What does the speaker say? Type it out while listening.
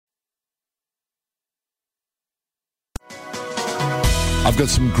I've got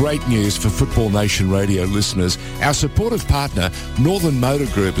some great news for Football Nation Radio listeners. Our supportive partner, Northern Motor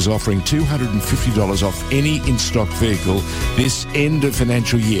Group, is offering $250 off any in-stock vehicle this end of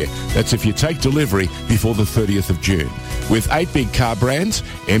financial year. That's if you take delivery before the 30th of June. With 8 big car brands,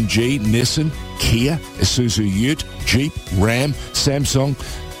 MG, Nissan, Kia, Isuzu Ute, Jeep, Ram, Samsung,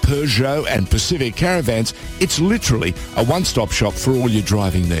 Peugeot and Pacific Caravans, it's literally a one-stop shop for all your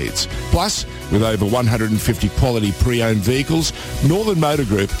driving needs. Plus, with over 150 quality pre-owned vehicles, Northern Motor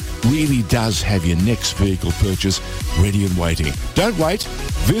Group really does have your next vehicle purchase ready and waiting. Don't wait.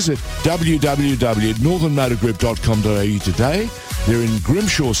 Visit www.northernmotorgroup.com.au today. They're in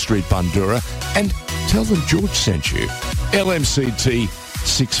Grimshaw Street, Bundoora, and tell them George sent you. LMCT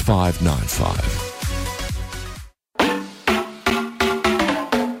 6595.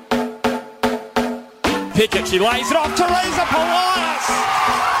 Pickett, she lays it off. Teresa Polias.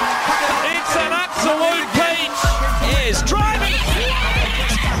 It's an absolute peach. Is driving.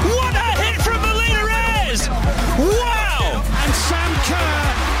 What a hit from Melina Reyes. Wow. And Sam Kerr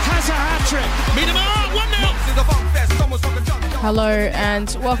has a hat-trick. Hello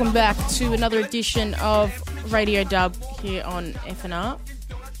and welcome back to another edition of Radio Dub here on FNR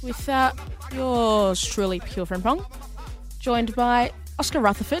with yours truly, Pure Friend Pong, joined by Oscar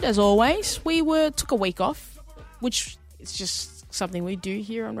Rutherford, as always. We took a week off, which is just something we do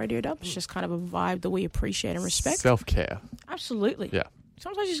here on Radio Dub. It's just kind of a vibe that we appreciate and respect. Self-care. Absolutely. Yeah.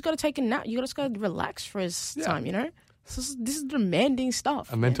 Sometimes you just got to take a nap. You just got to relax for his time, you know? This is demanding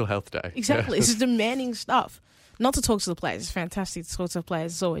stuff. A mental health day. Exactly. This is demanding stuff. Not to talk to the players. It's fantastic to talk to the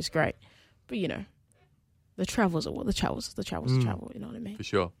players. It's always great. But, you know, the travels are what the travels. The travels, the travel. You know what I mean? For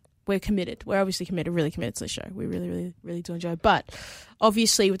sure. We're committed. We're obviously committed, really committed to the show. We really, really, really do enjoy it. But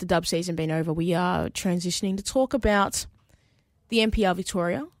obviously with the dub season being over, we are transitioning to talk about the NPL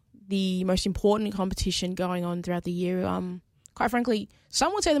Victoria, the most important competition going on throughout the year. Quite frankly,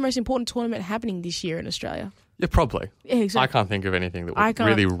 some would say the most important tournament happening this year in Australia. Yeah, probably. Yeah, exactly. I can't think of anything that would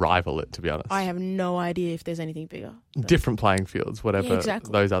really rival it, to be honest. I have no idea if there's anything bigger. Different playing fields, whatever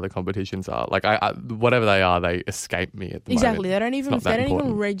those other competitions are. Like, whatever they are, they escape me at the moment. Exactly. They don't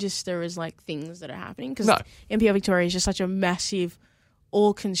even register as like things that are happening because NPL Victoria is just such a massive,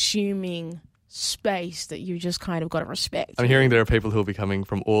 all-consuming space that you just kind of got to respect. I'm hearing there are people who will be coming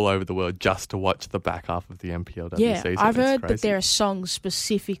from all over the world just to watch the back half of the NPLW season. I've heard that there are songs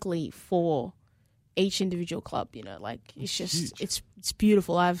specifically for each individual club, you know, like it's just it's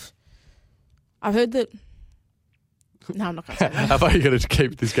beautiful. I've heard that. No, I'm not going to say that. How about you going to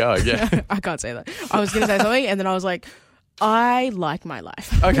keep this going? Yeah, I can't say that. I was going to say something, and then I was like, I like my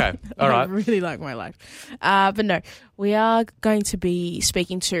life. Okay, all right. I really like my life, but no, we are going to be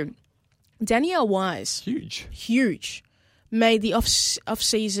speaking to Danielle Wise. Huge. Made the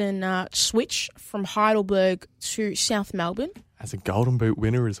off-season switch from Heidelberg to South Melbourne. As a Golden Boot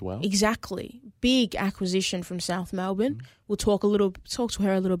winner as well. Exactly. Big acquisition from South Melbourne. We'll talk to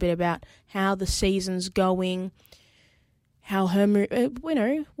her a little bit about how the season's going, how her, what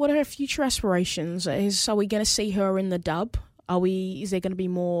are her future aspirations? Are we going to see her in the dub? Is there going to be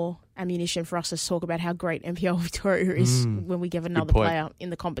more ammunition for us to talk about how great NPL Victoria is when we give another player in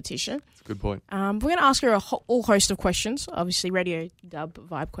the competition? That's a good point. We're going to ask her a whole host of questions, obviously Radio Dub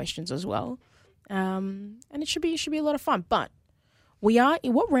vibe questions as well. And it should be a lot of fun. But we are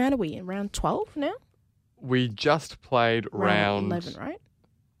in what round are we in? Round 12 now? We just played round 11, right?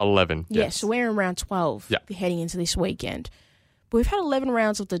 11. Yeah, yes. So we're in round 12 heading into this weekend. But we've had 11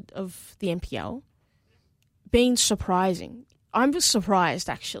 rounds of the NPL. Been surprising. I'm just surprised,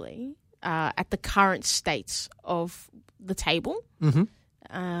 actually, at the current states of the table,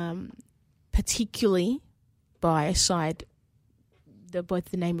 particularly by a side by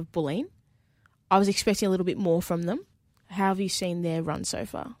the name of Bulleen. I was expecting a little bit more from them. How have you seen their run so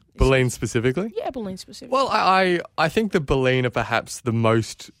far? Bulleen specifically? Yeah, Bulleen specifically. Well, I think the Bulleen are perhaps the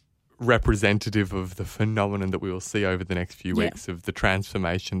most representative of the phenomenon that we will see over the next few weeks of the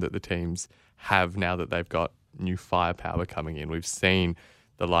transformation that the teams have now that they've got new firepower coming in. We've seen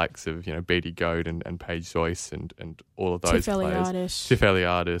the likes of, Beatty Goad and Paige Joyce and all of those players. Tiff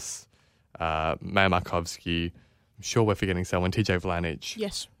Eliadis, Maya Markovsky. I'm sure we're forgetting someone. TJ Vlanic.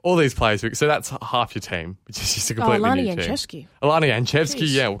 Yes. All these players. So that's half your team, which is just a completely new team. Alana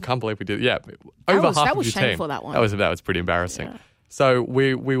Janchevsky. Yeah, can't believe we did. Yeah, over half of your team. That was shameful, that one. That was pretty embarrassing. Yeah. So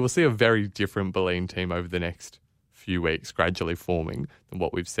we will see a very different Bulleen team over the next few weeks, gradually forming than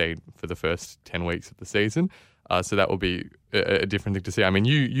what we've seen for the first 10 weeks of the season. So that will be a different thing to see. I mean,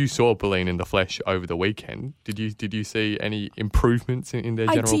 you saw Bulleen in the flesh over the weekend. Did you see any improvements in their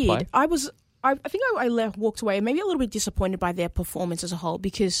general play? I was I think I walked away maybe a little bit disappointed by their performance as a whole,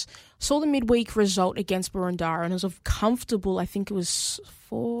 because I saw the midweek result against Boroondara and it was a comfortable, I think it was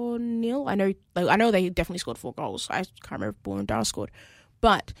 4-0. I know they definitely scored 4 goals. I can't remember if Boroondara scored.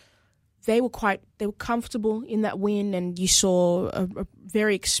 But they were comfortable in that win, and you saw a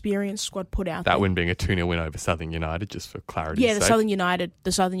very experienced squad put out there. That win being a 2-0 win over Southern United, just for clarity's sake. Yeah,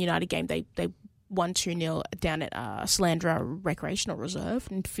 the Southern United game, they won 2-0 down at Slandra Recreational Reserve,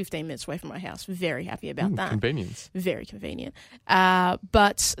 and 15 minutes away from my house. Very happy about that. Convenience. Very convenient.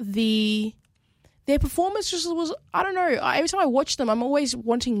 But their performance just was, I don't know, every time I watch them, I'm always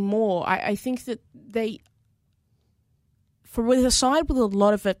wanting more. I think that with a side with a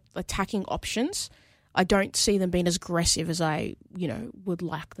lot of attacking options, I don't see them being as aggressive as I, would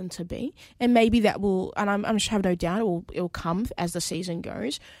like them to be. And maybe that will, and I'm just have no doubt it will come as the season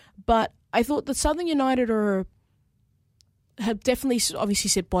goes. But I thought that Southern United have definitely obviously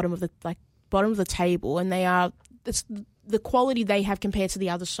sit bottom of the table, and they are the quality they have compared to the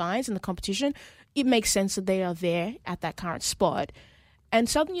other sides in the competition. It makes sense that they are there at that current spot. And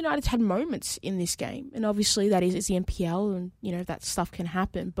Southern United's had moments in this game, and obviously it's the NPL, and that stuff can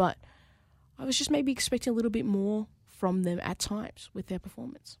happen. But I was just maybe expecting a little bit more from them at times with their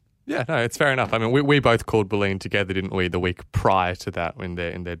performance. Yeah, no, it's fair enough. I mean, we both called Bulleen together, didn't we, the week prior to that in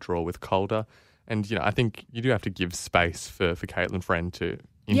their draw with Calder. And, I think you do have to give space for Caitlin Friend to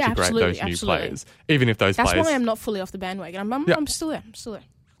integrate those new players, even if those players... That's why I'm not fully off the bandwagon. I'm still there.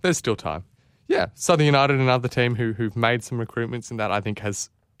 There's still time. Yeah, Southern United, another team who've made some recruitments, and that I think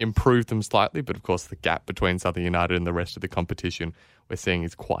has improved them slightly. But, of course, the gap between Southern United and the rest of the competition we're seeing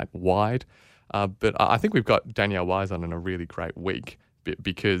is quite wide. But I think we've got Danielle Wise on in a really great week,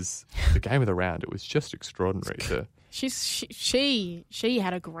 because the game of the round, it was just extraordinary. She must have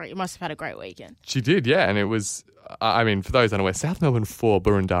had a great weekend. She did, yeah, and it was. I mean, for those unaware, South Melbourne 4,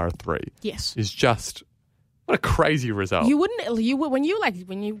 Boroondara 3. Yes, is just what a crazy result. When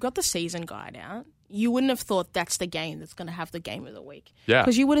you got the season guide out, you wouldn't have thought that's the game that's going to have the game of the week. Yeah,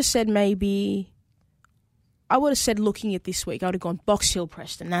 because you would have said maybe. I would have said looking at this week, I would have gone Box Hill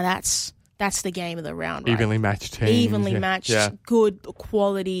Preston. Now that's the game of the round, right? Evenly matched teams. Evenly matched, good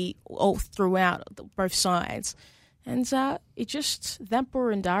quality all throughout both sides. And it just, that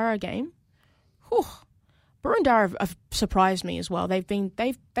Boroondara game, Boroondara have surprised me as well. They've deserved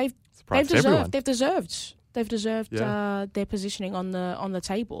their positioning on the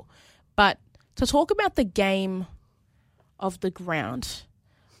table. But to talk about the game of the ground...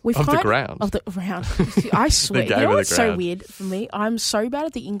 Of the round. I swear. You know what's so weird for me? I'm so bad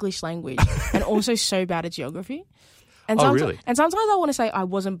at the English language and also so bad at geography. And really? And sometimes I want to say I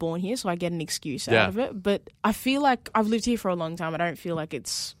wasn't born here, so I get an excuse out of it. But I feel like I've lived here for a long time. I don't feel like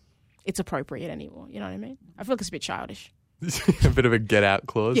it's appropriate anymore. You know what I mean? I feel like it's a bit childish. A bit of a get out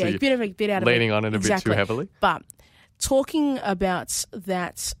clause. Yeah, a bit out of it. Leaning on it a bit too heavily. But talking about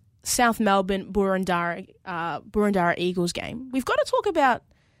that South Melbourne Boroondara Eagles game, we've got to talk about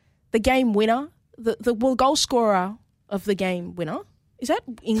the game winner, the goal scorer of the game winner. Is that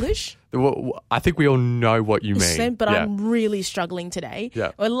English? I think we all know what you mean. But I'm really struggling today.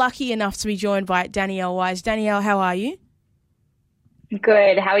 Yeah. We're lucky enough to be joined by Danielle Wise. Danielle, how are you?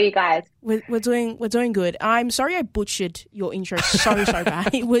 Good. How are you guys? We're doing good. I'm sorry I butchered your intro so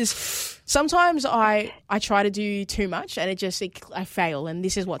bad. It was sometimes I try to do too much and I fail, and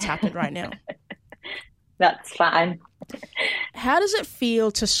this is what's happened right now. That's fine. How does it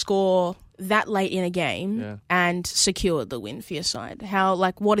feel to score that late in a game and secure the win for your side?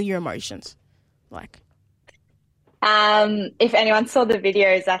 What are your emotions like? If anyone saw the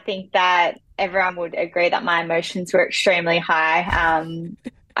videos, I think that everyone would agree that my emotions were extremely high.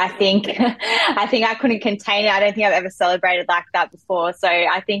 I think I couldn't contain it. I don't think I've ever celebrated like that before. So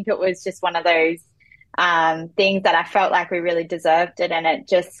I think it was just one of those things that I felt like we really deserved it, and it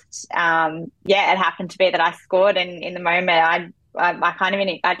just it happened to be that I scored, and in the moment I don't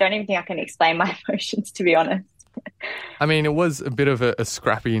even think I can explain my emotions, to be honest. I mean, it was a bit of a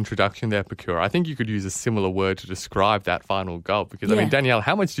scrappy introduction there, Pokuah. I think you could use a similar word to describe that final goal, because I mean, Danielle,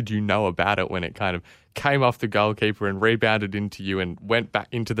 how much did you know about it when it kind of came off the goalkeeper and rebounded into you and went back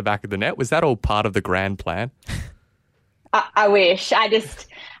into the back of the net? Was that all part of the grand plan? I wish.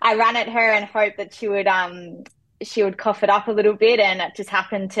 I ran at her and hoped that she would cough it up a little bit, and it just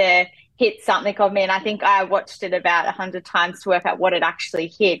happened to hit something of me. And I think I watched it about 100 times to work out what it actually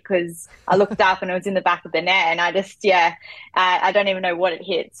hit, because I looked up and it was in the back of the net, and I don't even know what it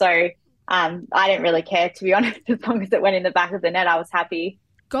hit. So I didn't really care, to be honest. As long as it went in the back of the net, I was happy.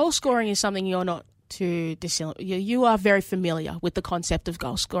 Goal scoring is something you're not to you are very familiar with the concept of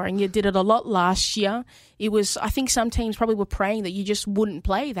goal scoring. You did it a lot last year. I think some teams probably were praying that you just wouldn't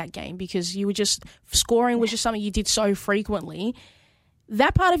play that game because scoring was just something you did so frequently.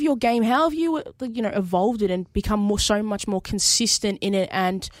 That part of your game, how have you evolved it and become so much more consistent in it,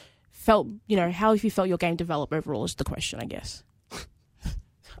 and how have you felt your game develop overall is the question, I guess.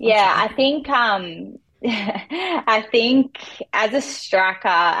 Yeah, I think I think as a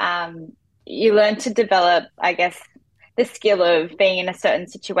striker, you learn to develop, I guess, the skill of being in a certain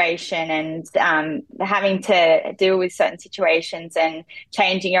situation and having to deal with certain situations and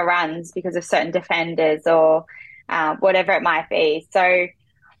changing your runs because of certain defenders or whatever it might be. So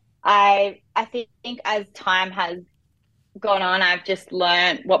I think as time has gone on, I've just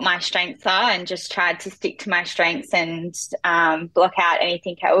learned what my strengths are and just tried to stick to my strengths and block out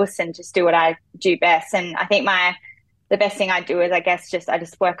anything else and just do what I do best. And I think the best thing I do is I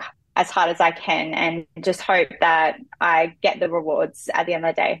just work as hard as I can and just hope that I get the rewards at the end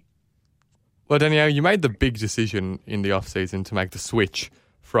of the day. Well, Danielle, you made the big decision in the off-season to make the switch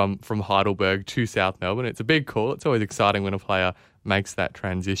from Heidelberg to South Melbourne. It's a big call. It's always exciting when a player makes that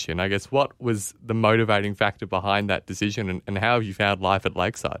transition. I guess, what was the motivating factor behind that decision, and how have you found life at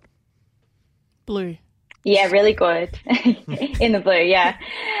Lakeside? Blue. Yeah, really good. In the blue, yeah.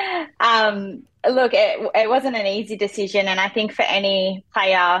 Look, it wasn't an easy decision, and I think for any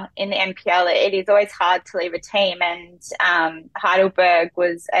player in the NPL, it is always hard to leave a team, and Heidelberg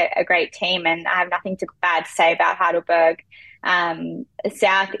was a great team, and I have nothing bad to say about Heidelberg.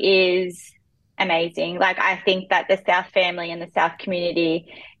 South is amazing. Like, I think that the South family and the South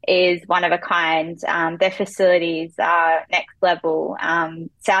community is one of a kind. Their facilities are next level.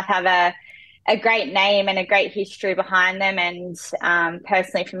 South have a great name and a great history behind them. And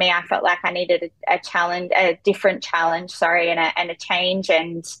personally for me, I felt like I needed a different challenge, and a change.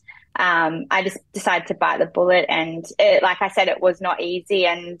 And I just decided to bite the bullet. And like I said, it was not easy,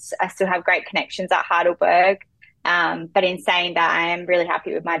 and I still have great connections at Heidelberg. But in saying that, I am really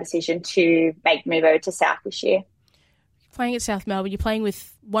happy with my decision to make the move over to South this year. Playing at South Melbourne, you're playing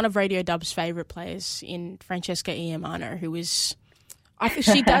with one of Radio Dub's favourite players in Francesca Iamano, who is... I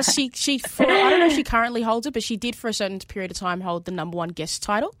don't know if she currently holds it, but she did for a certain period of time hold the number one guest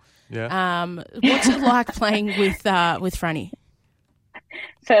title. Yeah. What's it like playing with Franny?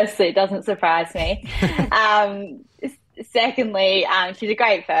 Firstly, it doesn't surprise me. Secondly, she's a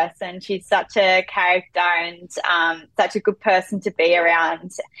great person. She's such a character and such a good person to be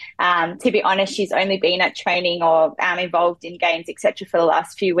around. To be honest, she's only been at training or involved in games, etc., for the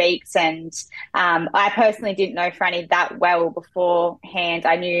last few weeks. And I personally didn't know Franny that well beforehand.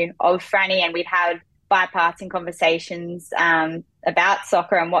 I knew of Franny, and we'd had bypassing conversations about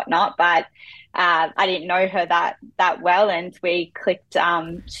soccer and whatnot, but I didn't know her that well, and we clicked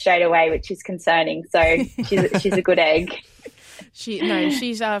straight away, which is concerning. So she's a good egg.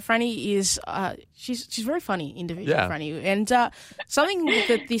 Franny is she's very funny individual, yeah. Franny, and something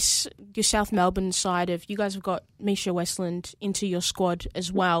that this South Melbourne side of you guys have got Misha Westland into your squad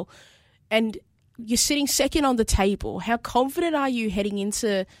as well, and you're sitting second on the table. How confident are you heading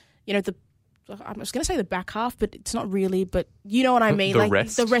into I was going to say the back half, but it's not really, but you know what I mean, the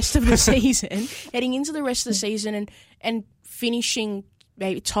rest of the season, heading into the rest of the season and finishing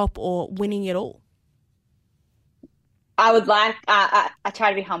maybe top or winning it all? I would like, I try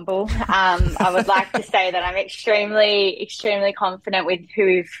to be humble. I would like to say that I'm extremely, extremely confident with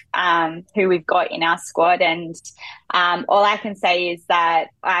who we've got in our squad. And all I can say is that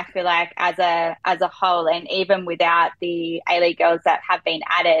I feel like as a whole, and even without the A-League girls that have been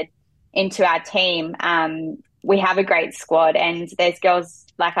added into our team, we have a great squad, and there's girls,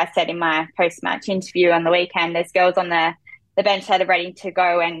 like I said in my post-match interview on the weekend, there's girls on the bench that are ready to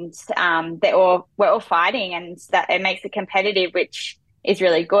go, and we're all fighting, and that it makes it competitive, which is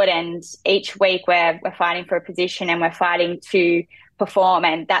really good. And each week we're fighting for a position, and we're fighting to perform,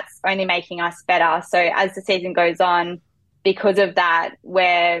 and that's only making us better. So as the season goes on, because of that,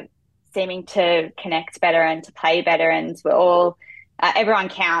 we're seeming to connect better and to play better, and we're all everyone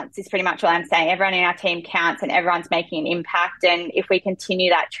counts is pretty much what I'm saying. Everyone in our team counts, and everyone's making an impact. And if we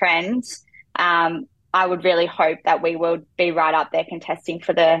continue that trend, I would really hope that we will be right up there contesting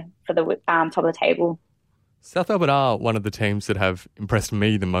for the top of the table. South Melbourne are one of the teams that have impressed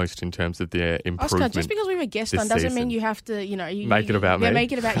me the most in terms of their improvement. Oscar, just because we have a guest on doesn't mean you have to, make it about me.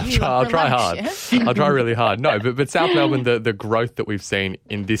 Make it about you. I'll try hard. I'll try really hard. No, but South Melbourne, the growth that we've seen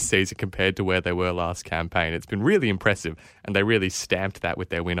in this season compared to where they were last campaign, it's been really impressive, and they really stamped that with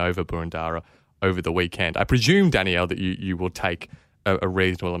their win over Boroondara over the weekend. I presume, Danielle, that you will take a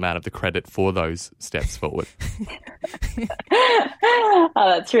reasonable amount of the credit for those steps forward. Oh,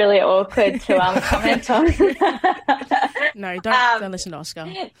 that's really awkward to comment on. No, don't listen to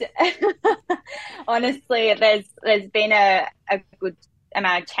Oscar. Honestly, there's been a good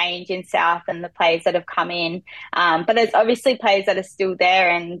amount of change in South and the players that have come in. But there's obviously players that are still there,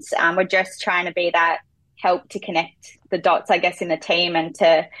 and we're just trying to be that help to connect the dots, I guess, in the team and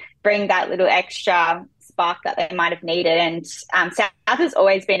to bring that little extra spark that they might have needed. And South has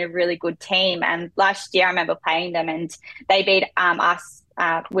always been a really good team. And last year I remember playing them and they beat us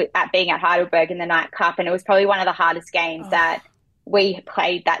at being at Heidelberg in the Night Cup. And it was probably one of the hardest games that we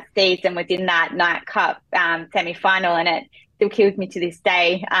played that season within that Night Cup semi-final. And it still kills me to this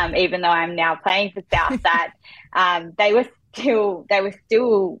day, even though I'm now playing for South, that they were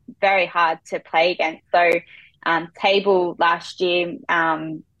still very hard to play against. So table last year,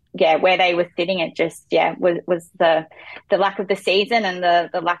 where they were sitting, it just was the lack of the season and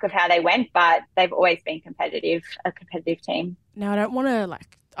the lack of how they went. But they've always been a competitive team. Now, I don't want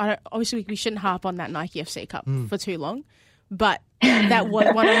to obviously we shouldn't harp on that Nike FC Cup for too long, but that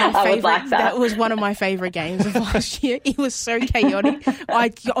was one of my favorite. That was one of my favorite games of last year. It was so chaotic.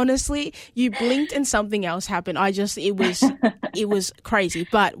 Honestly, you blinked and something else happened. It was crazy.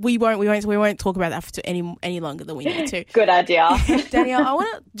 But we won't talk about that for any longer than we need to. Good idea, Danielle. I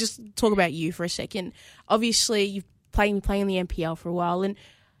want to just talk about you for a second. Obviously, you've playing in the NPL for a while, and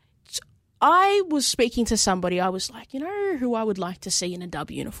I was speaking to somebody. I was like, you know who I would like to see in a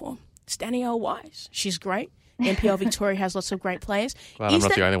dub uniform? It's Danielle Wise. She's great. NPL Victoria has lots of great players. Well, I'm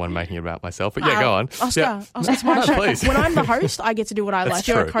not the only one making it about myself, but go on. Oscar, it's my show. Please. When I'm the host, I get to do what I like.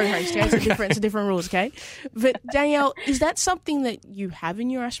 You're a co-host, okay? It's a different rules, okay? But Danielle, is that something that you have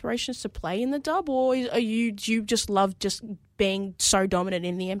in your aspirations to play in the dub, or do you just love just being so dominant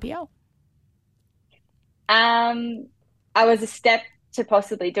in the NPL? I was a step to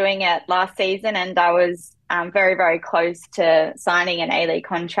possibly doing it last season, and I was very, very close to signing an A-League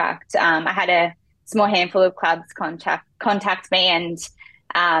contract. I had a small handful of clubs contact me, and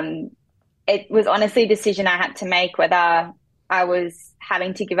it was honestly a decision I had to make whether I was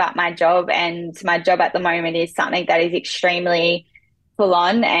having to give up my job, and my job at the moment is something that is extremely full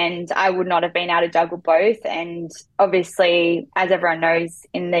on, and I would not have been able to juggle both. And obviously, as everyone knows,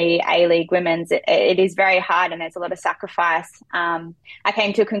 in the A-League women's, it is very hard and there's a lot of sacrifice. I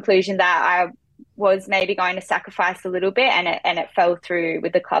came to a conclusion that I was maybe going to sacrifice a little bit, and it fell through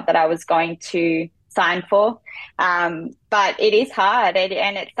with the club that I was going to sign for. But it is hard,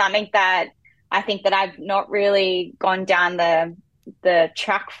 and it's something that I think that I've not really gone down the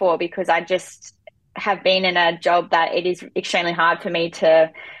track for, because I just have been in a job that it is extremely hard for me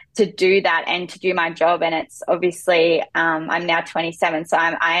to do that and to do my job. And it's obviously I'm now 27, so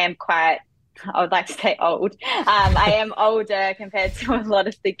I am quite, I would like to say old. I am older compared to a lot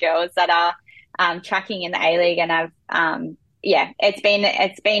of the girls that are tracking in the A-League, and I've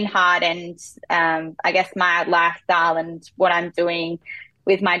it's been hard, and I guess my lifestyle and what I'm doing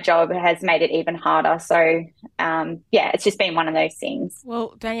with my job has made it even harder. So it's just been one of those things.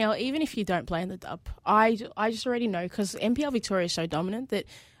 Well, Danielle, even if you don't play in the dub, I just already know, because NPL Victoria is so dominant that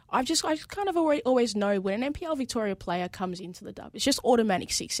I just kind of always know when an NPL Victoria player comes into the dub, it's just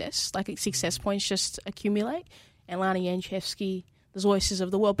automatic success. Like, success points just accumulate. And Lana Janchevsky, the voices of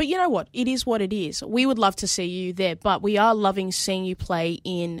the world. But you know what? It is what it is. We would love to see you there, but we are loving seeing you play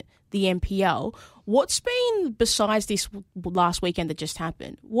in the NPL. What's been, besides this last weekend that just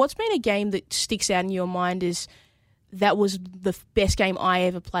happened, what's been a game that sticks out in your mind as that was the best game I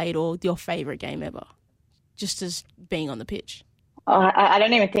ever played, or your favourite game ever, just as being on the pitch? Oh, I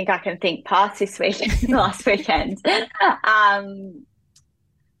don't even think I can think past this weekend, last weekend.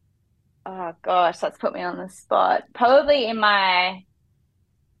 Oh gosh, that's put me on the spot. Probably in my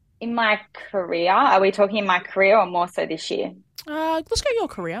career. Are we talking in my career or more so this year? Let's go your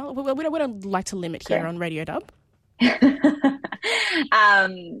career. We don't like to limit here on Radio Dub.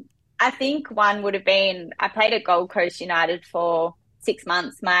 I think one would have been, I played at Gold Coast United for 6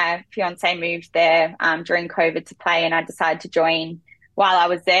 months. My fiance moved there during COVID to play, and I decided to join while I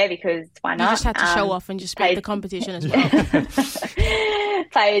was there, because why not? You just had to show off and just beat the competition as well.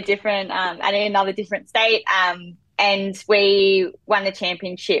 Play a different, and in another different state. And we won the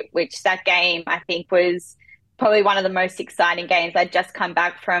championship, which that game I think was probably one of the most exciting games. I'd just come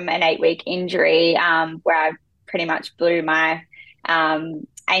back from an 8-week injury where I pretty much blew my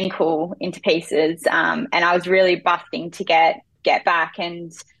ankle into pieces. And I was really busting to get back.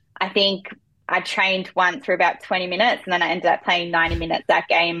 And I think I trained once for about 20 minutes, and then I ended up playing 90 minutes that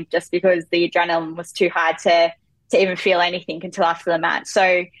game, just because the adrenaline was too high to even feel anything until after the match.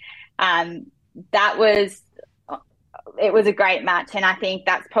 So that was it was a great match, and I think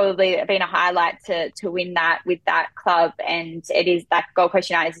that's probably been a highlight to win that with that club. And it is that Gold Coast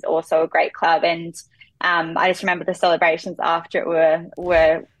United is also a great club, and I just remember the celebrations after it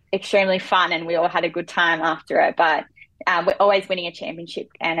were extremely fun, and we all had a good time after it. But we're always winning a championship,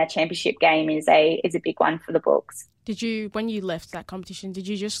 and a championship game is a big one for the books. Did you, when you left that competition, did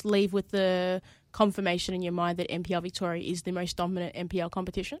you just leave with the confirmation in your mind that NPL Victoria is the most dominant NPL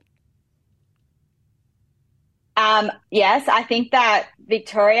competition? Yes, I think that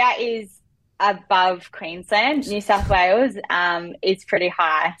Victoria is above Queensland. New South Wales is pretty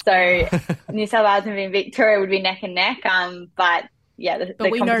high. So New South Wales and Victoria would be neck and neck. But yeah, the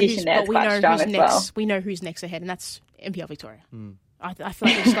competition there is quite strong as well. We know who's next ahead, and that's NPL Victoria. I feel like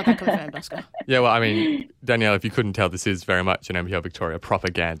we've just got that confirmed, Oscar. Yeah, well, I mean, Danielle, if you couldn't tell, this is very much an NPL Victoria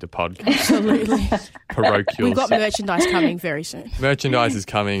propaganda podcast. Absolutely. Parochial. We've got merchandise coming very soon. Merchandise is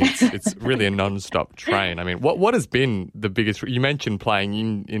coming. It's really a non-stop train. I mean, what has been the biggest... You mentioned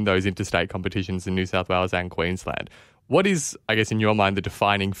playing in those interstate competitions in New South Wales and Queensland. What is, I guess, in your mind, the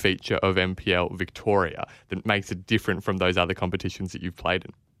defining feature of NPL Victoria that makes it different from those other competitions that you've played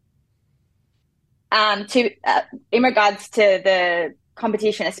in? In regards to the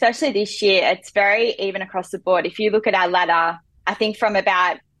competition, especially this year, it's very even across the board. If you look at our ladder, I think from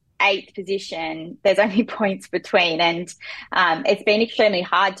about 8th position, there's only points between, and it's been extremely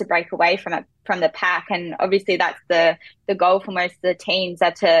hard to break away from the pack. And obviously, that's the goal for most of the teams,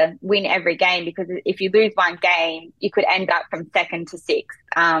 are to win every game, because if you lose one game, you could end up from 2nd to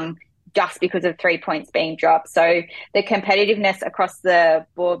 6th. Just because of 3 points being dropped. So the competitiveness across the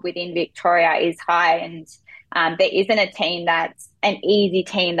board within Victoria is high, and there isn't a team that's an easy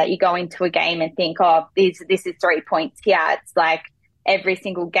team that you go into a game and think, oh, this is 3 points here. It's like every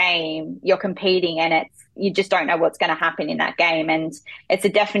single game you're competing, and you just don't know what's going to happen in that game. And it's a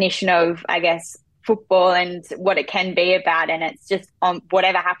definition of, I guess, football and what it can be about, and it's just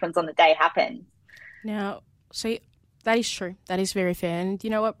whatever happens on the day happens. Now, see, that is true. That is very fair. And you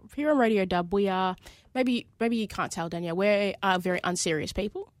know what? Here on Radio Dub, we are, maybe you can't tell, Danielle, we're very unserious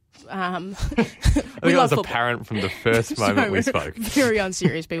people. I think that was apparent from the first moment we spoke. Very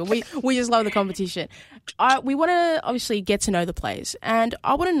unserious people. We just love the competition. We want to obviously get to know the players. And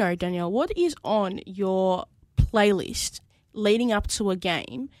I want to know, Danielle, what is on your playlist leading up to a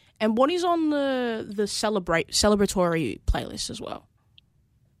game, and what is on the celebratory playlist as well?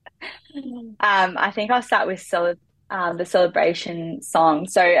 I think I'll start with the celebration song.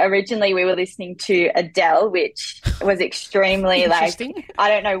 So originally we were listening to Adele, which was extremely I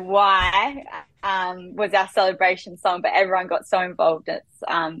don't know why, was our celebration song, but everyone got so involved. It's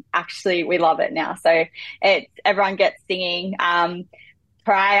actually, we love it now. So everyone gets singing.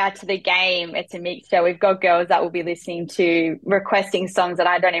 Prior to the game, it's a mixture. We've got girls that will be listening to, requesting songs that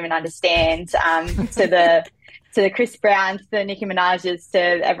I don't even understand, to the Chris Browns, to the Nicki Minaj's, to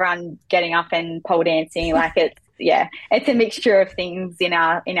everyone getting up and pole dancing. Like it's a mixture of things in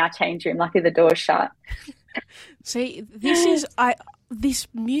our change room. Lucky the door's shut. See, this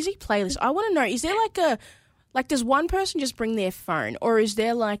music playlist, I want to know, is there does one person just bring their phone, or is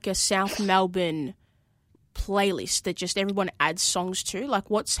there like a South Melbourne playlist that just everyone adds songs to? Like,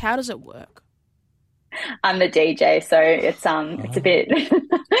 how does it work? I'm the DJ, so it's a bit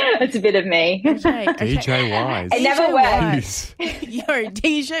it's a bit of me. Okay. DJ Wise. It never works. Yo,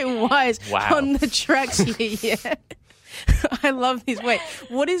 DJ Wise on the tracks here. Yeah. I love this. Wait,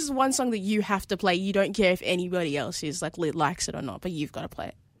 what is one song that you have to play? You don't care if anybody else likes it or not, but you've got to play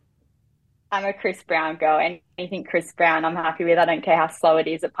it. I'm a Chris Brown girl. Anything Chris Brown, I'm happy with. I don't care how slow it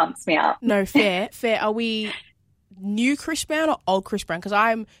is. It pumps me up. No, fair. Are we new Chris Brown or old Chris Brown? Because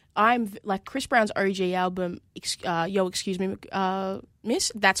I'm like Chris Brown's OG album, Yo, Excuse Me,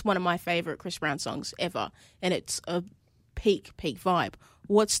 Miss. That's one of my favourite Chris Brown songs ever. And it's a peak vibe.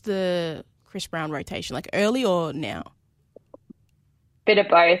 What's the Chris Brown rotation? Like early or now? Bit of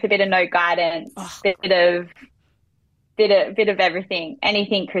both. A bit of No Guidance. Bit of everything.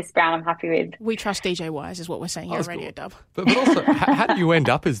 Anything Chris Brown, I'm happy with. We trust DJ Wise is what we're saying here on Radio Dub. But also, how do you end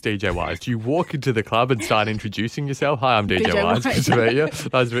up as DJ Wise? Do you walk into the club and start introducing yourself? Hi, I'm DJ Wise. Good to meet you.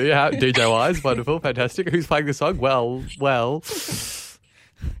 Nice to meet you. DJ Wise, wonderful, fantastic. Who's playing the song? Well.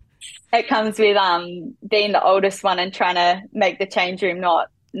 It comes with being the oldest one and trying to make the change room not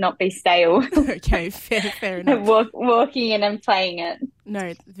be stale. Okay, fair enough. Walking in and playing it.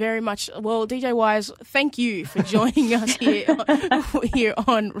 No, very much. Well, DJ Wise, thank you for joining us here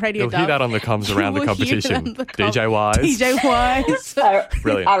on Radio Dub. You'll hear that on the comms around the competition. DJ Wise.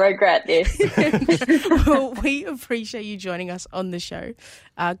 Brilliant. I regret this. Well, we appreciate you joining us on the show.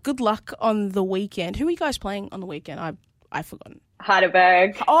 Good luck on the weekend. Who are you guys playing on the weekend? I've forgotten.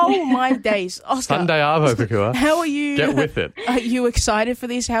 Heidelberg. Oh, my days. Oscar, Sunday Arvo, Pokuah. how are you? Get with it. Are you excited for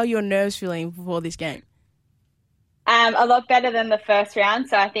this? How are your nerves feeling before this game? A lot better than the first round.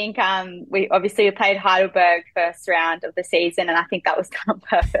 So I think we played Heidelberg first round of the season, and I think that was done on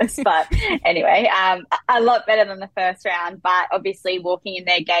purpose. But anyway, a lot better than the first round. But obviously walking in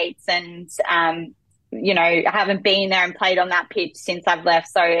their gates and, I haven't been there and played on that pitch since I've left.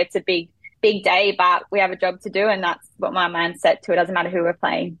 So it's a big day, but we have a job to do, and that's what my mind's set to. It doesn't matter who we're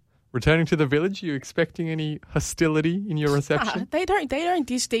playing. Returning to the village, are you expecting any hostility in your reception? They don't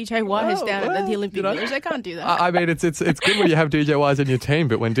diss DJ Wise down at the Olympic Village. They can't do that. I mean, it's good when you have DJ Wise on your team,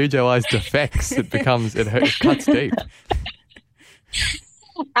 but when DJ Wise defects, it cuts deep.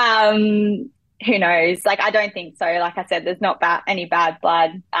 Who knows? I don't think so. Like I said, there's not any bad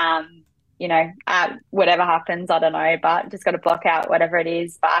blood. Whatever happens, I don't know, but just got to block out whatever it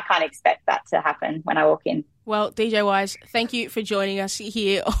is. But I can't expect that to happen when I walk in. Well, DJ Wise, thank you for joining us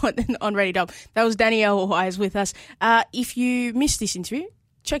here on Radio Dub. That was Danielle Wise with us. If you missed this interview,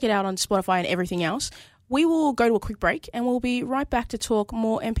 check it out on Spotify and everything else. We will go to a quick break and we'll be right back to talk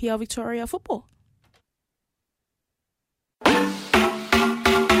more NPL Victoria football.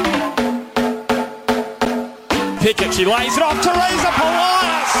 Pickett, she lays it off. Teresa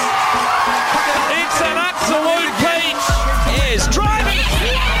Polias. It's an absolute peach. Is driving.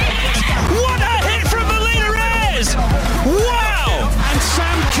 What a hit from Melina Reyes. Wow. And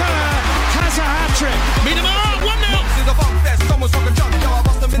Sam Kerr has a hat-trick.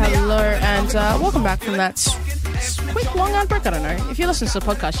 Hello and welcome back from that quick long ad break. I don't know. If you listen to the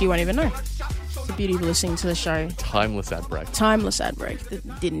podcast, you won't even know. It's the beauty of listening to the show. Timeless ad break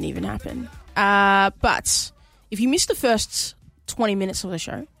That didn't even happen. But if you missed the first 20 minutes of the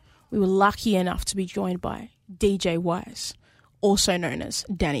show, we were lucky enough to be joined by DJ Wise, also known as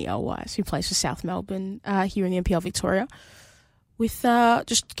Danielle Wise, who plays for South Melbourne here in the NPL Victoria, with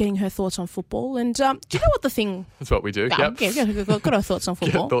just getting her thoughts on football. And do you know what the thing... That's what we do, got her thoughts on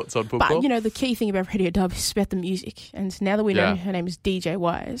football. Thoughts on football. But, the key thing about Radio Dub is about the music. And now that we know her name is DJ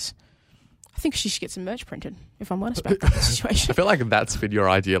Wise, I think she should get some merch printed, if I'm honest about that situation. I feel like that's been your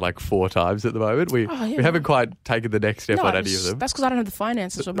idea 4 times at the moment. We haven't quite taken the next step on any of them. That's because I don't have the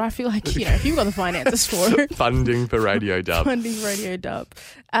finances. But I feel like, if you've got the finances for it. Funding for Radio Dub. But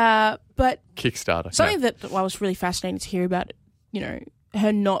Kickstarter. Something that I was really fascinated to hear about,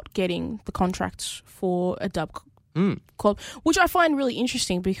 her not getting the contracts for a dub club, which I find really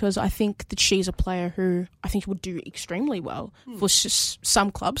interesting because I think that she's a player who I think would do extremely well for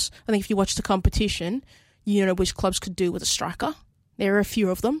some clubs. I think if you watch the competition, you know which clubs could do with a striker. There are a few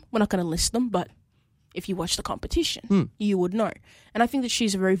of them. We're not going to list them, but if you watch the competition, you would know. And I think that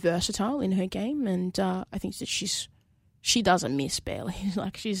she's very versatile in her game, and I think that she doesn't miss barely.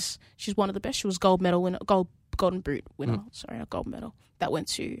 She's one of the best. She was Golden Boot winner. Sorry, not gold medal. That went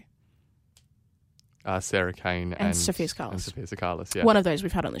to Sarah Kane and Sophia Sakalis. Yeah. One of those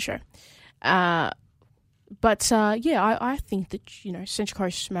we've had on the show. I think that, Central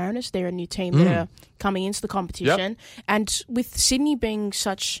Coast Mariners, they're a new team that are coming into the competition. Yep. And with Sydney being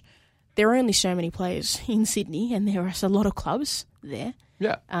there are only so many players in Sydney and there are a lot of clubs there.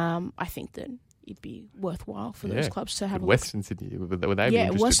 Yeah. I think that it'd be worthwhile for those clubs to have Western Sydney, would they be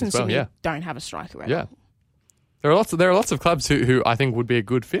interested Western as well? Sydney don't have a striker at all. There are lots of clubs who I think would be a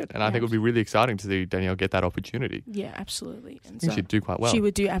good fit, and I think it would be really exciting to see Danielle get that opportunity. Yeah, absolutely. And I think she'd do quite well. She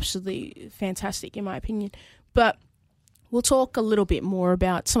would do absolutely fantastic, in my opinion. But we'll talk a little bit more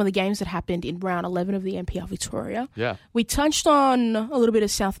about some of the games that happened in round 11 of the NPL Victoria. Yeah. We touched on a little bit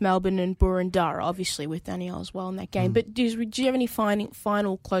of South Melbourne and Burundara, obviously, with Danielle as well in that game. But do you have any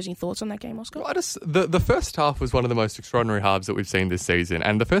final closing thoughts on that game, Oscar? Well, the first half was one of the most extraordinary halves that we've seen this season,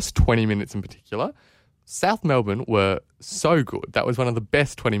 and the first 20 minutes in particular, South Melbourne were so good. That was one of the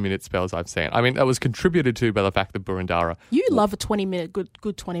best 20-minute spells I've seen. I mean, that was contributed to by the fact that Burundara... You love a 20-minute, good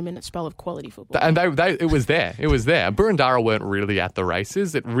 20-minute spell of quality football. And it was there. It was there. Burundara weren't really at the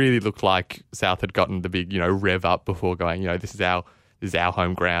races. It really looked like South had gotten the big, rev up before going, this is our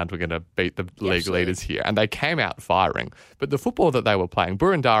home ground. We're going to beat the league leaders here. And they came out firing. But the football that they were playing,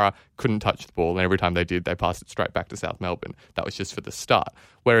 Burundara couldn't touch the ball. And every time they did, they passed it straight back to South Melbourne. That was just for the start.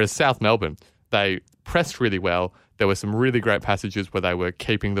 Whereas South Melbourne, they pressed really well. There were some really great passages where they were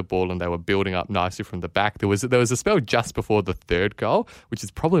keeping the ball and they were building up nicely from the back. There was a spell just before the third goal, which is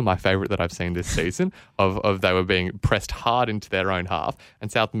probably my favourite that I've seen this season, of they were being pressed hard into their own half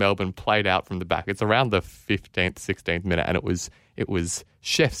and South Melbourne played out from the back. It's around the 15th, 16th minute and it was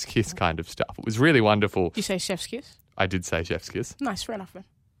chef's kiss kind of stuff. It was really wonderful. Did you say chef's kiss? I did say chef's kiss. Nice, fair enough, man.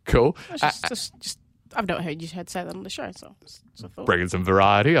 Cool. Just I've never heard you say that on the show, so I thought. Bringing some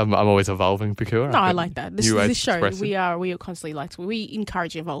variety. I'm always evolving, Pokuah. No, I like that. This show, we are constantly we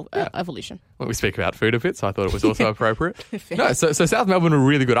encourage evolution. Well, we speak about food a bit, so I thought it was also appropriate. No, so South Melbourne were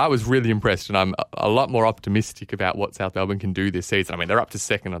really good. I was really impressed, and I'm a lot more optimistic about what South Melbourne can do this season. I mean, they're up to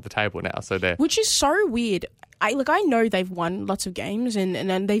second on the table now, so they're... Which is so weird. I know they've won lots of games,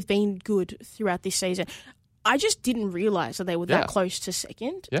 and they've been good throughout this season. I just didn't realise that they were that close to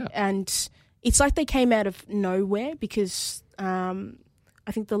second. Yeah. And it's like they came out of nowhere because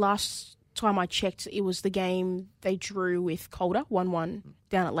I think the last time I checked, it was the game they drew with Calder, 1-1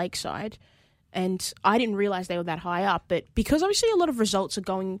 down at Lakeside. And I didn't realise they were that high up. But because obviously a lot of results are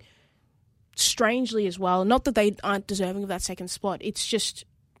going strangely as well, not that they aren't deserving of that second spot, it's just,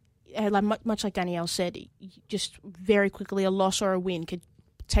 much like Danielle said, just very quickly a loss or a win could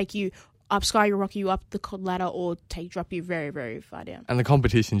take you up, skyrocket you up the ladder or drop you very, very far down. And the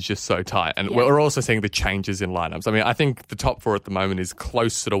competition's just so tight. And we're also seeing the changes in lineups. I mean, I think the top four at the moment is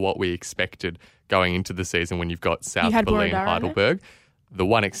closer to what we expected going into the season when you've got South Berlin, Heidelberg. The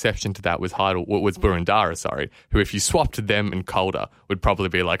one exception to that was Burundara, who if you swapped them and Calder would probably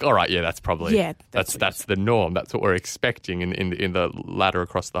be like, all right, that's probably that's the norm. That's what we're expecting in the ladder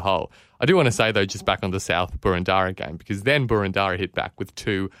across the whole. I do want to say though, just back on the South Burundara game, because then Burundara hit back with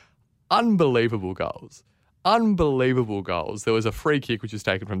two unbelievable goals. There was a free kick which was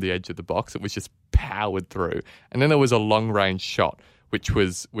taken from the edge of the box. It was just powered through, and then there was a long range shot which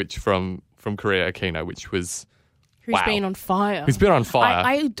from Korea Aquino, which was. Who's been on fire. Who's been on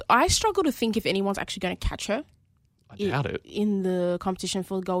fire. I struggle to think if anyone's actually going to catch her. I doubt it. In the competition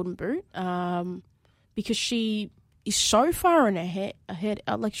for the Golden Boot. Because she is so far ahead.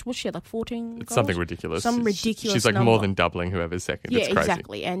 What's she had, 14 It's goals? Something ridiculous. Some ridiculous She's number. more than doubling whoever's second. Yeah, it's crazy.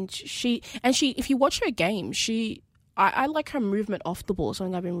 exactly. And she, if you watch her game, I like her movement off the ball,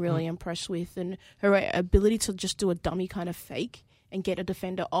 something I've been really impressed with, and her ability to just do a dummy kind of fake and get a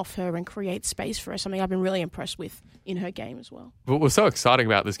defender off her and create space for her, something I've been really impressed with in her game as well. What was so exciting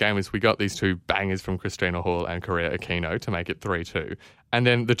about this game is we got these two bangers from Christina Hall and Korea Aquino to make it 3-2. And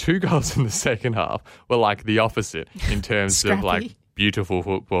then the two goals in the second half were like the opposite in terms of like beautiful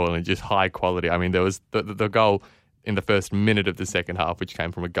football and just high quality. I mean, there was the goal in the first minute of the second half, which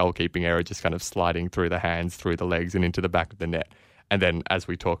came from a goalkeeping error, just kind of sliding through the hands, through the legs and into the back of the net. And then as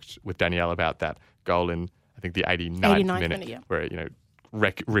we talked with Danielle about that goal in, I think the 89th minute where,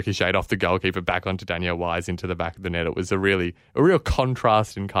 ricocheted off the goalkeeper back onto Danielle Wise into the back of the net. It was a real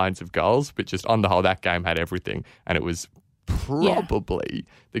contrast in kinds of goals, but just on the whole, that game had everything, and it was probably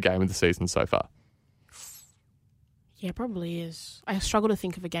the game of the season so far. Yeah, probably is. I struggle to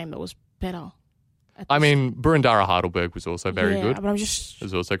think of a game that was better. I mean, Burundara Heidelberg was also very good. But it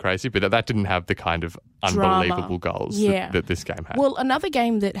was also crazy, but that didn't have the kind of unbelievable goals that this game had. Well, another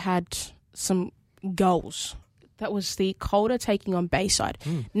game that had some goals, that was the Calder taking on Bayside.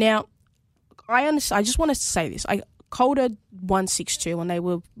 Now, I understand. I just want to say this. Calder won 6-2 and they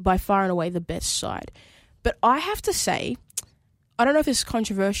were by far and away the best side. But I have to say, I don't know if this is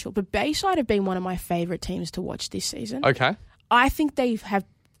controversial, but Bayside have been one of my favourite teams to watch this season. Okay. I think they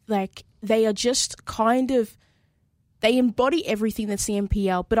are just kind of, they embody everything that's the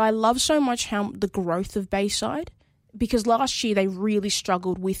NPL, but I love so much how the growth of Bayside, because last year they really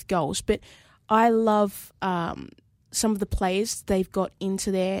struggled with goals, but I love some of the players they've got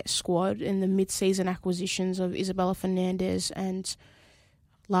into their squad in the mid-season acquisitions of Isabella Fernandez and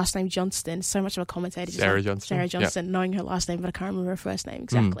last name Johnston. So much of a commentator. Sarah Johnston. Knowing her last name, but I can't remember her first name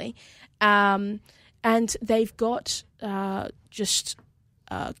exactly. And they've got Kayla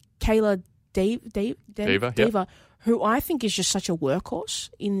Diva, who I think is just such a workhorse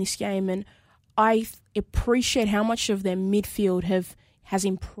in this game. And I appreciate how much of their midfield has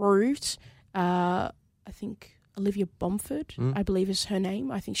improved. I think Olivia Bomford, I believe is her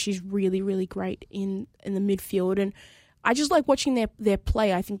name. I think she's really, really great in the midfield. And I just like watching their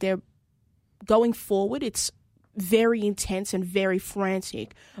play. I think they're going forward. It's very intense and very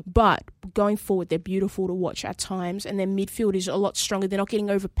frantic. But going forward, they're beautiful to watch at times. And their midfield is a lot stronger. They're not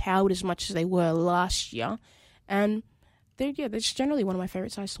getting overpowered as much as they were last year. And they're just generally one of my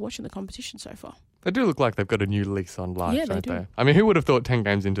favourite sides to watch in the competition so far. They do look like they've got a new lease on life, don't they? I mean, who would have thought 10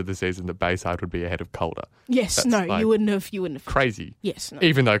 games into the season that Bayside would be ahead of Calder? Yes, you wouldn't have. Crazy. Yes, no.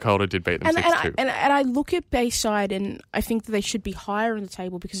 Even though Calder did beat them 6-2. And I look at Bayside and I think that they should be higher in the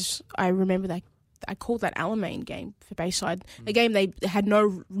table because I remember that I called that Alamein game for Bayside, a game they had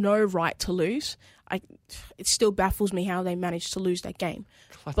no right to lose. It still baffles me how they managed to lose that game.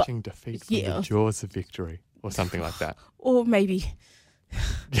 Clutching defeat from the jaws of victory or something like that. Or maybe...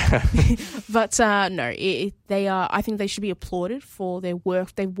 But no, they are. I think they should be applauded for their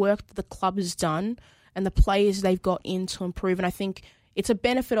work. The work that the club has done and the players they've got in to improve. And I think it's a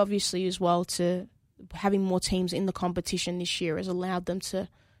benefit, obviously, as well, to having more teams in the competition this year has allowed them to,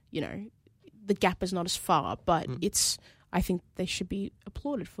 the gap is not as far, but I think they should be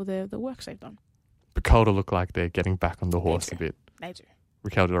applauded for the work they've done. But Calder look like they're getting back on the horse a bit. They do.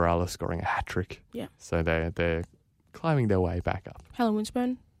 Raquel Durala scoring a hat-trick. Yeah. So they're climbing their way back up. Helen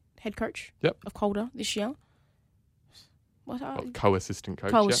Winsburn, head coach of Calder this year. Co-assistant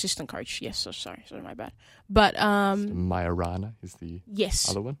coach. Co-assistant coach, yes. Sorry, my bad. But Maya Rana is the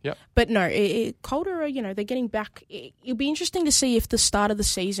other one. Yep. But no, Calder, they're getting back. It'll be interesting to see if the start of the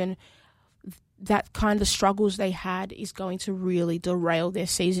season, that kind of struggles they had is going to really derail their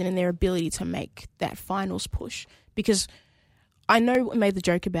season and their ability to make that finals push. Because I know we made the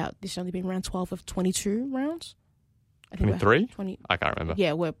joke about this only being round 12 of 22 rounds. 23? I can't remember.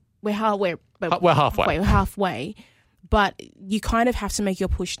 Yeah, we're halfway. We're halfway. But you kind of have to make your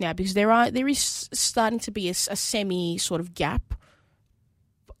push now because there is starting to be a semi sort of gap,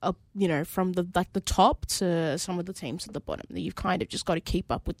 from the top to some of the teams at the bottom. That you've kind of just got to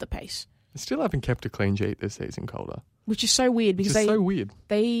keep up with the pace. They still haven't kept a clean sheet this season, Calder. Which is so weird because so weird.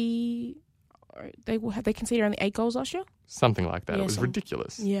 They conceded only 8 goals last year. Something like that. Yeah, it was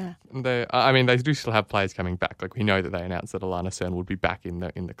ridiculous. Yeah. They do still have players coming back. Like we know that they announced that Alana Cern would be back in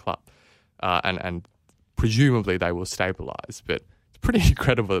the club, and presumably they will stabilise. But it's pretty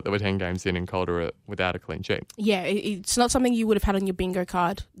incredible that there were 10 games in Calder without a clean sheet. Yeah, it's not something you would have had on your bingo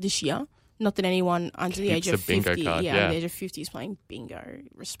card this year. Not that anyone under the age of 50, under the age of 50 is playing bingo,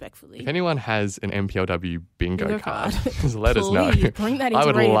 respectfully. If anyone has an MPLW bingo card, let us know. Bring that into I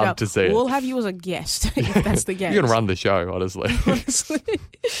would love to see it. We'll have you as a guest if that's the case. You can run the show, honestly.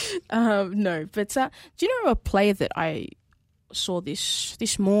 No, but do you know a player that I saw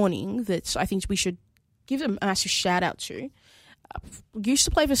this morning that I think we should give a massive shout out to? Used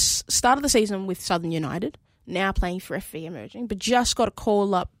to play for start of the season with Southern United, now playing for FV Emerging, but just got a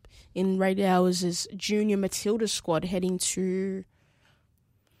call up in Ray Dowers' junior Matilda squad heading to,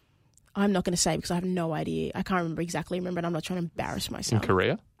 I'm not going to say because I have no idea. I can't exactly remember, and I'm not trying to embarrass myself. In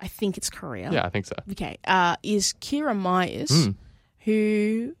Korea? I think it's Korea. Yeah, I think so. Okay. Is Kira Myers,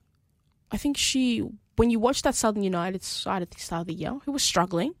 who I think when you watch that Southern United side at the start of the year, who was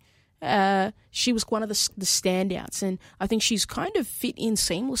struggling, she was one of the standouts, and I think she's kind of fit in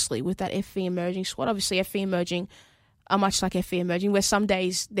seamlessly with that FV Emerging squad. Obviously, FV Emerging are much like FV Emerging, where some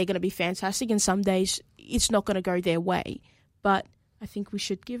days they're going to be fantastic and some days it's not going to go their way. But I think we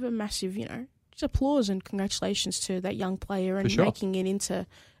should give a massive, just applause and congratulations to that young player and making it into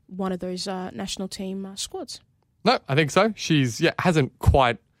one of those national team squads. No, I think so. She's hasn't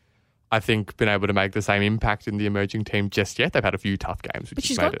quite, I think, been able to make the same impact in the emerging team just yet. They've had a few tough games. But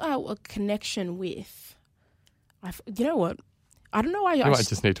she's got a connection with, you know what? I don't know why. You might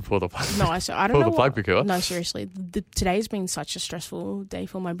just need to pull the plug. No, I don't know. Pull the plug, Pokuah. No, seriously. Today's been such a stressful day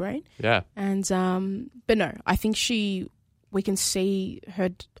for my brain. Yeah. And but no, I think we can see her.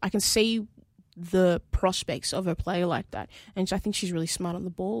 I can see the prospects of a player like that, and I think she's really smart on the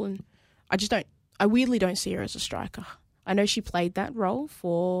ball. And I weirdly don't see her as a striker. I know she played that role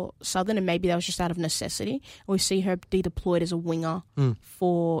for Southern, and maybe that was just out of necessity. We see her be deployed as a winger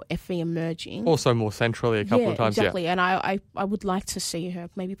for FV Emerging. Also more centrally a couple of times. Exactly. And I would like to see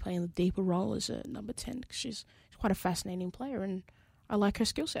her maybe play in the deeper role as a number 10 because she's quite a fascinating player and I like her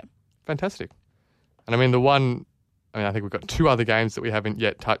skill set. Fantastic. And I think we've got 2 other games that we haven't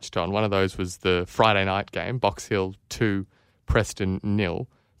yet touched on. One of those was the Friday night game, Box Hill 2, Preston 0.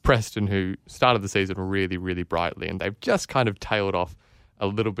 Preston, who started the season really, really brightly, and they've just kind of tailed off a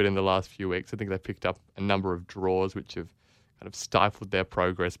little bit in the last few weeks. I think they've picked up a number of draws, which have kind of stifled their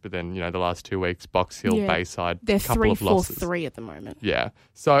progress. But then, the last 2 weeks, Box Hill, Bayside, they're couple of losses. 3-4-3 at the moment. Yeah,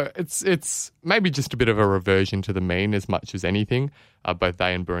 so it's maybe just a bit of a reversion to the mean as much as anything. Both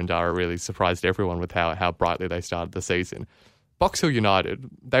they and Burundara really surprised everyone with how brightly they started the season. Box Hill United,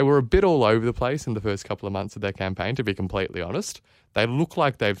 they were a bit all over the place in the first couple of months of their campaign, to be completely honest. They look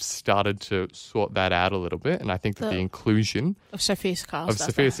like they've started to sort that out a little bit, and I think that the inclusion of Sophia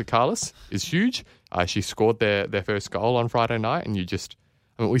Sakalis is huge. She scored their first goal on Friday night, and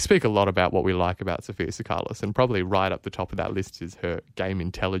we speak a lot about what we like about Sophia Sakalis, and probably right up the top of that list is her game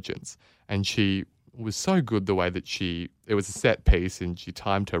intelligence. And she was so good the way that it was a set piece, and she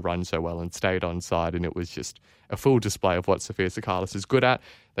timed her run so well and stayed on side, and it was just a full display of what Sophia Sakalis is good at.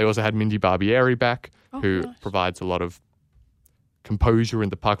 They also had Mindy Barbieri back, who provides a lot of composure in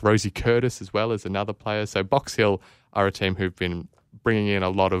the puck. Rosie Curtis as well as another player. So Box Hill are a team who've been bringing in a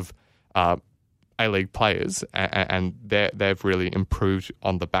lot of A-League players, and they've really improved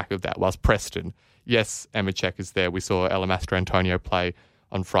on the back of that. Whilst Preston, yes, Emma Check is there. We saw Ella Mastro Antonio play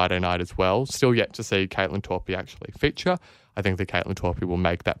on Friday night as well. Still yet to see Caitlin Torpey actually feature. I think that Caitlin Torpey will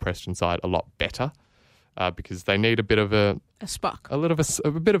make that Preston side a lot better because they need a bit of a spark, a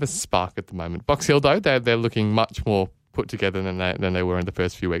bit of a spark at the moment. Box Hill though, they're looking much more put together than they were in the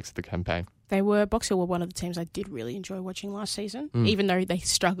first few weeks of the campaign. Box Hill were one of the teams I did really enjoy watching last season, even though they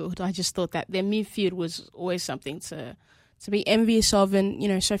struggled. I just thought that their midfield was always something to be envious of. And,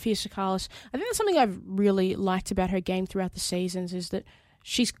 Sophia Sakalis, I think that's something I've really liked about her game throughout the seasons is that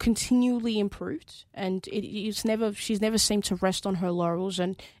she's continually improved and she's never seemed to rest on her laurels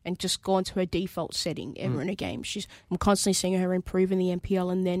and just go into her default setting ever in a game. I'm constantly seeing her improve in the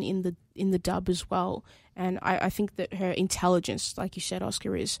NPL and then in the dub as well. And I think that her intelligence, like you said,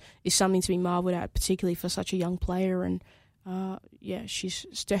 Oscar, is something to be marvelled at, particularly for such a young player. And she's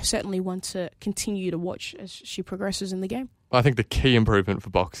certainly one to continue to watch as she progresses in the game. I think the key improvement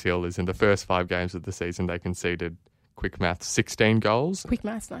for Box Hill is in the first 5 games of the season they conceded, quick maths, 16 goals. Quick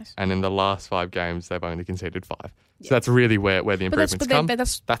maths, nice. And in the last 5 games, they've only conceded 5. So that's really where the improvements come.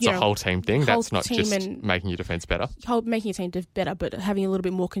 That's a whole team thing. That's not just making your defence better. Making your team better, but having a little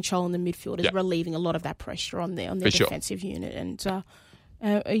bit more control in the midfield is relieving a lot of that pressure on their defensive unit. And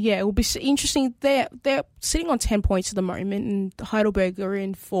it will be interesting. They're sitting on 10 points at the moment, and Heidelberg are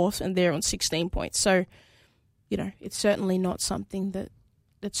in 4th, and they're on 16 points. So, it's certainly not something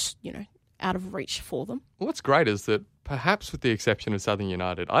that's out of reach for them. What's great is that perhaps with the exception of Southern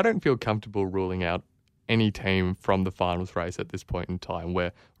United, I don't feel comfortable ruling out any team from the finals race at this point in time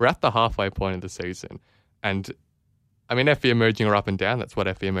where we're at the halfway point of the season. And I mean, FE Emerging are up and down. That's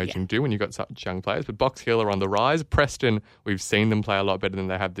what FE Emerging do when you've got such young players. But Box Hill are on the rise. Preston, we've seen them play a lot better than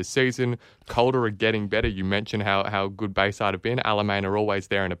they have this season. Calder are getting better. You mentioned how good Bayside have been. Alamein are always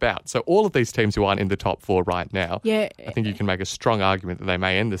there and about. So all of these teams who aren't in the top 4 right now, I think you can make a strong argument that they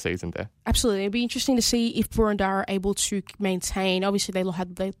may end the season there. Absolutely. It'd be interesting to see if Burundara are able to maintain. Obviously,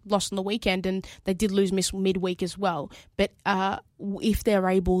 they lost on the weekend and they did lose midweek as well. But if they're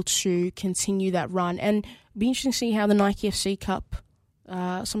able to continue that run, and it'd be interesting to see how the Nike FC Cup,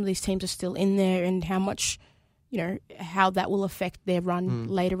 some of these teams are still in there and how much, how that will affect their run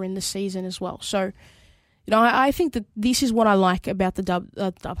later in the season as well. So, I think that this is what I like about the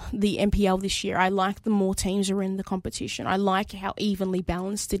NPL this year. I like the more teams are in the competition. I like how evenly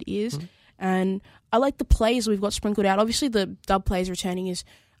balanced it is. And I like the players we've got sprinkled out. Obviously, the dub players returning is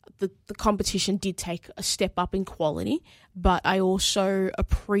the competition did take a step up in quality, but I also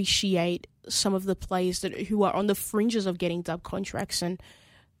appreciate some of the players who are on the fringes of getting dub contracts, and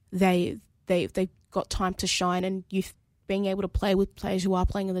they've got time to shine, and being able to play with players who are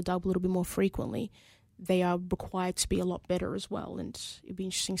playing in the dub a little bit more frequently, they are required to be a lot better as well. And it'd be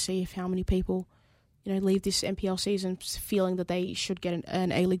interesting to see how many people leave this NPL season feeling that they should get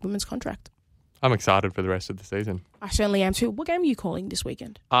an A-League women's contract. I'm excited for the rest of the season. I certainly am too. What game are you calling this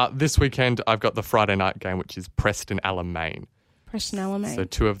weekend? This weekend, I've got the Friday night game, which is Preston Alamein. Preston Alamein. So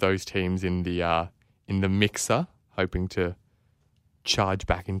 2 of those teams in the mixer, hoping to charge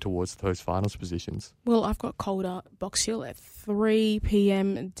back in towards those finals positions. Well, I've got Calder Box Hill at 3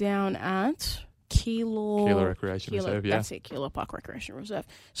 p.m. down at Keilor Recreation Reserve, yeah. That's it, Keilor Park Recreation Reserve.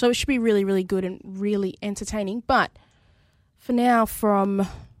 So it should be really, really good and really entertaining. But for now,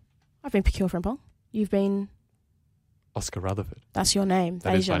 I've been Pokuah Frimpong. You've been Oscar Rutherford. That's your name.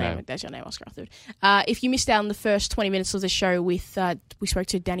 That is your name. That's your name, Oscar Rutherford. If you missed out on the first 20 minutes of the show we spoke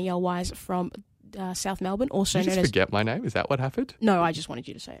to Danielle Wise from South Melbourne, also known as... Did you just forget my name? Is that what happened? No, I just wanted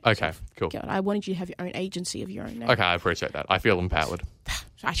you to say it. Okay, cool. God, I wanted you to have your own agency of your own name. Okay, I appreciate that. I feel empowered.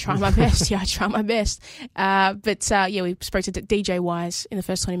 I try my best. Yeah, I try my best. We spoke to DJ Wise in the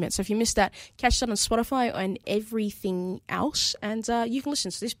first 20 minutes. So if you missed that, catch that on Spotify and everything else. And you can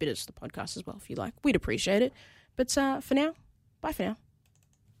listen to this bit of the podcast as well if you like. We'd appreciate it. But for now, bye for now.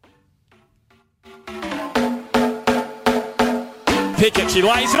 Pickett, she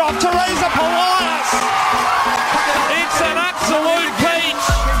lays it off. Teresa Polias! It's an absolute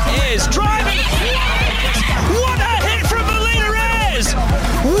peach. Is